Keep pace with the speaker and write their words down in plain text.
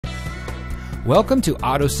Welcome to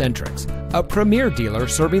AutoCentrix, a premier dealer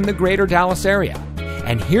serving the greater Dallas area.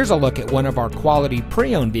 And here's a look at one of our quality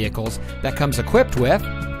pre-owned vehicles that comes equipped with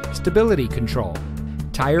stability control,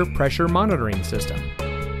 tire pressure monitoring system,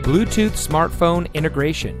 Bluetooth smartphone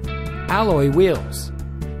integration, alloy wheels,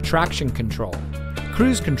 traction control,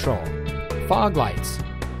 cruise control, fog lights,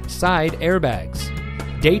 side airbags,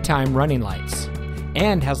 daytime running lights,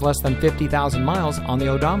 and has less than 50,000 miles on the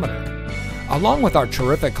odometer. Along with our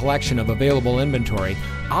terrific collection of available inventory,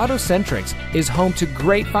 AutoCentrix is home to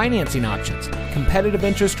great financing options, competitive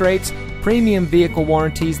interest rates, premium vehicle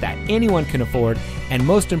warranties that anyone can afford, and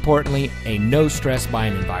most importantly, a no-stress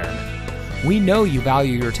buying environment. We know you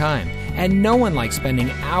value your time, and no one likes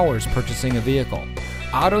spending hours purchasing a vehicle.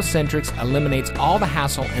 AutoCentrix eliminates all the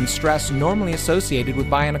hassle and stress normally associated with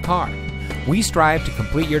buying a car. We strive to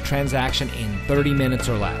complete your transaction in 30 minutes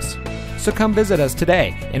or less. So come visit us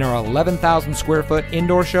today in our 11,000 square foot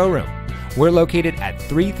indoor showroom. We're located at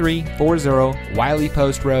 3340 Wiley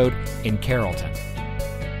Post Road in Carrollton.